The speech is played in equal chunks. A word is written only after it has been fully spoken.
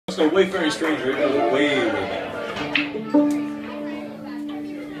called Wayfaring Stranger. It goes way back.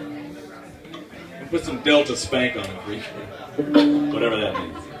 I'll put some Delta Spank on it for you. Whatever that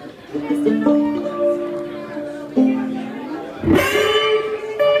means.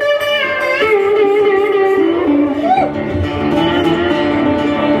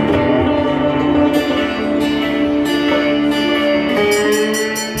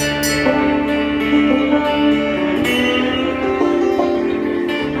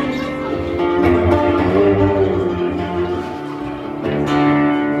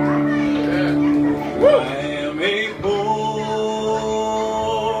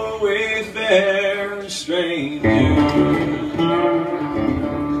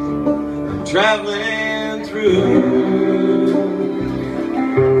 Traveling through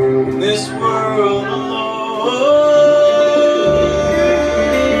this world alone,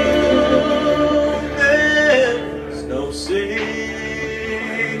 there's no sickness,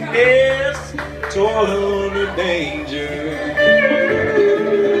 toil, or danger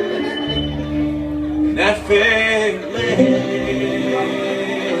in that fair land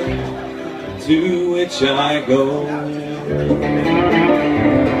to which I go.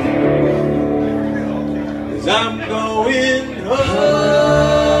 I'm going home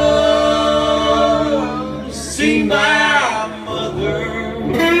to see my mother.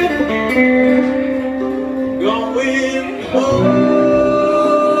 Going home,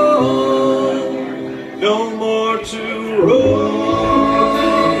 no more to roam.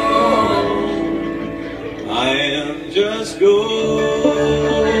 I am just going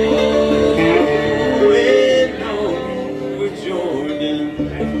home with Jordan.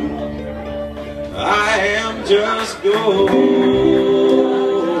 I am just going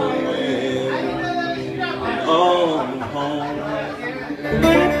on home.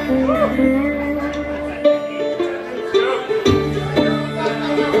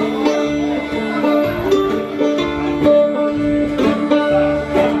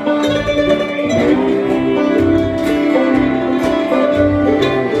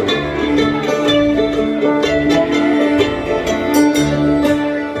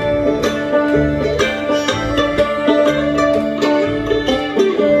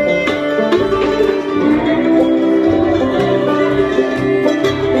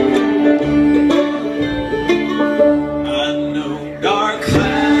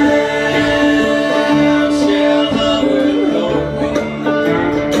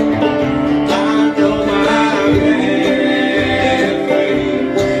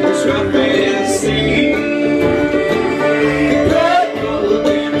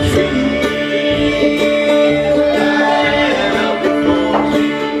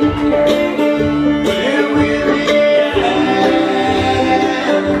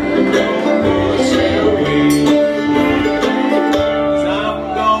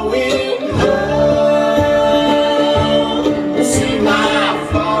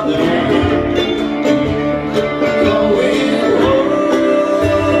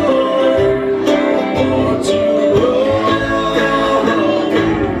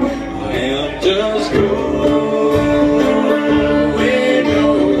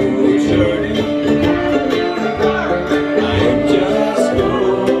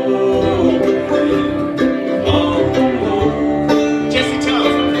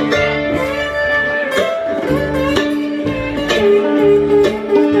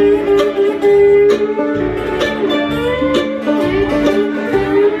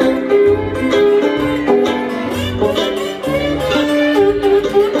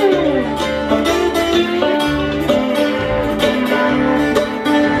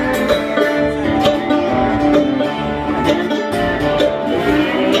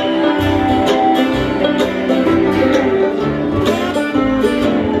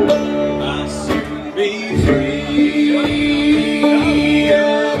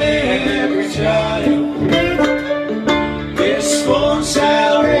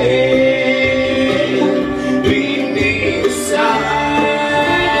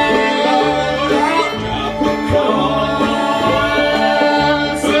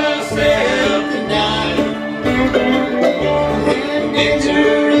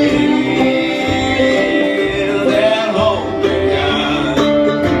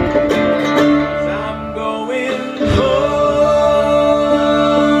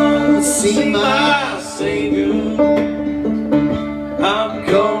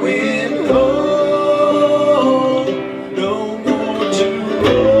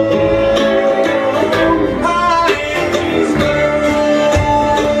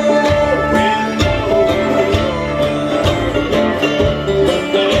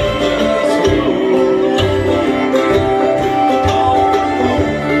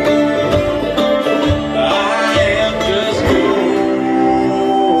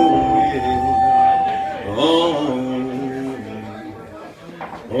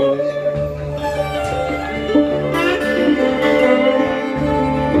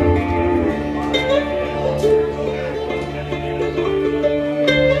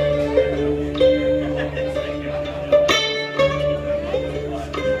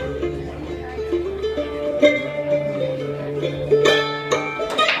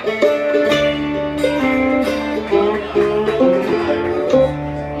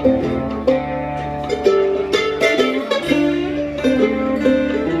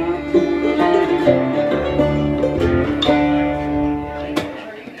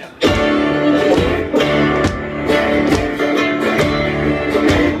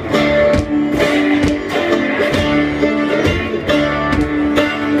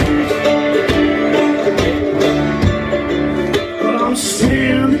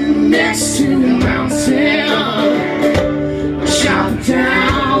 standing next to a mountain, chopping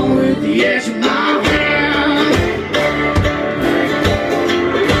down with the edge of my hand.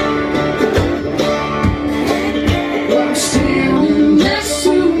 I'm standing next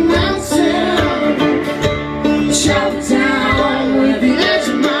to a mountain, chopping down with the edge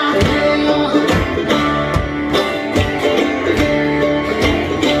of my hand.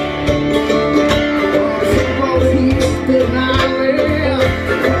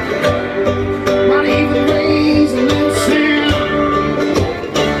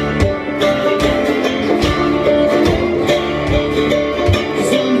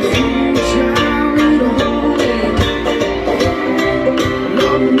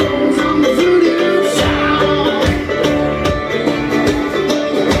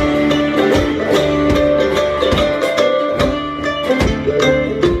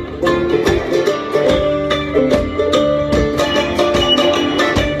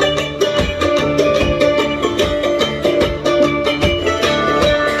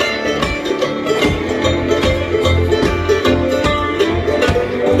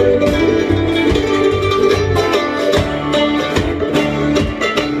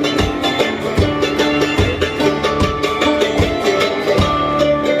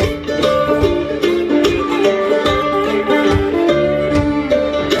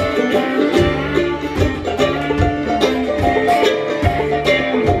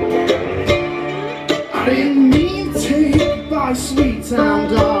 Sweet time,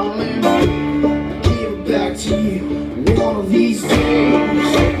 darling, give it back to you one of these days.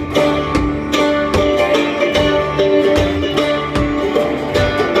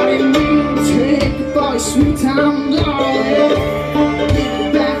 I didn't mean to take goodbye, sweet time, darling, give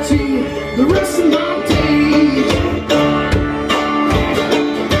it back to you the rest of my days.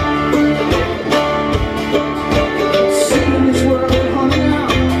 See you in this world, honey, now.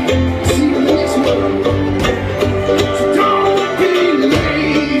 See you in this world.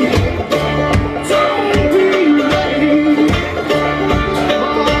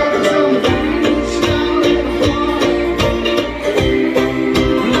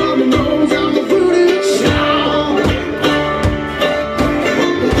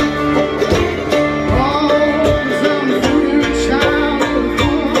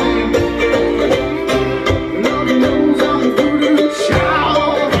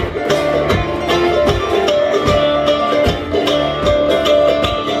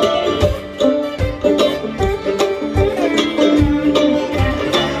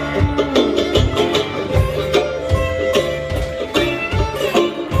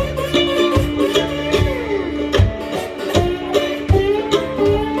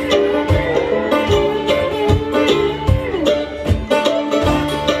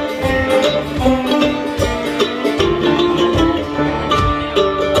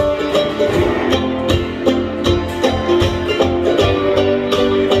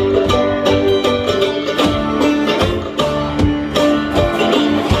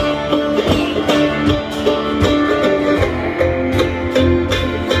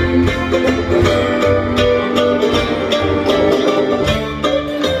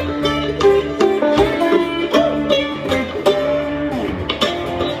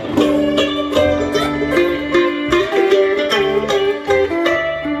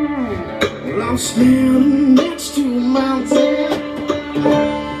 I'm standing next to a mountain,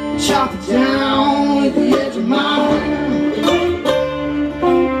 chop it down with the edge of my hand.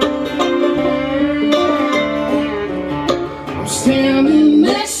 I'm standing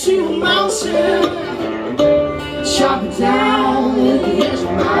next to a mountain, chop it down with the edge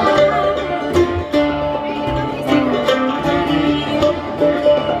of my hand.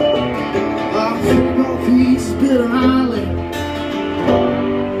 I'm thinking about these bitter island,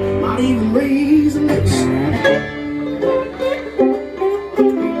 might even raise a nation.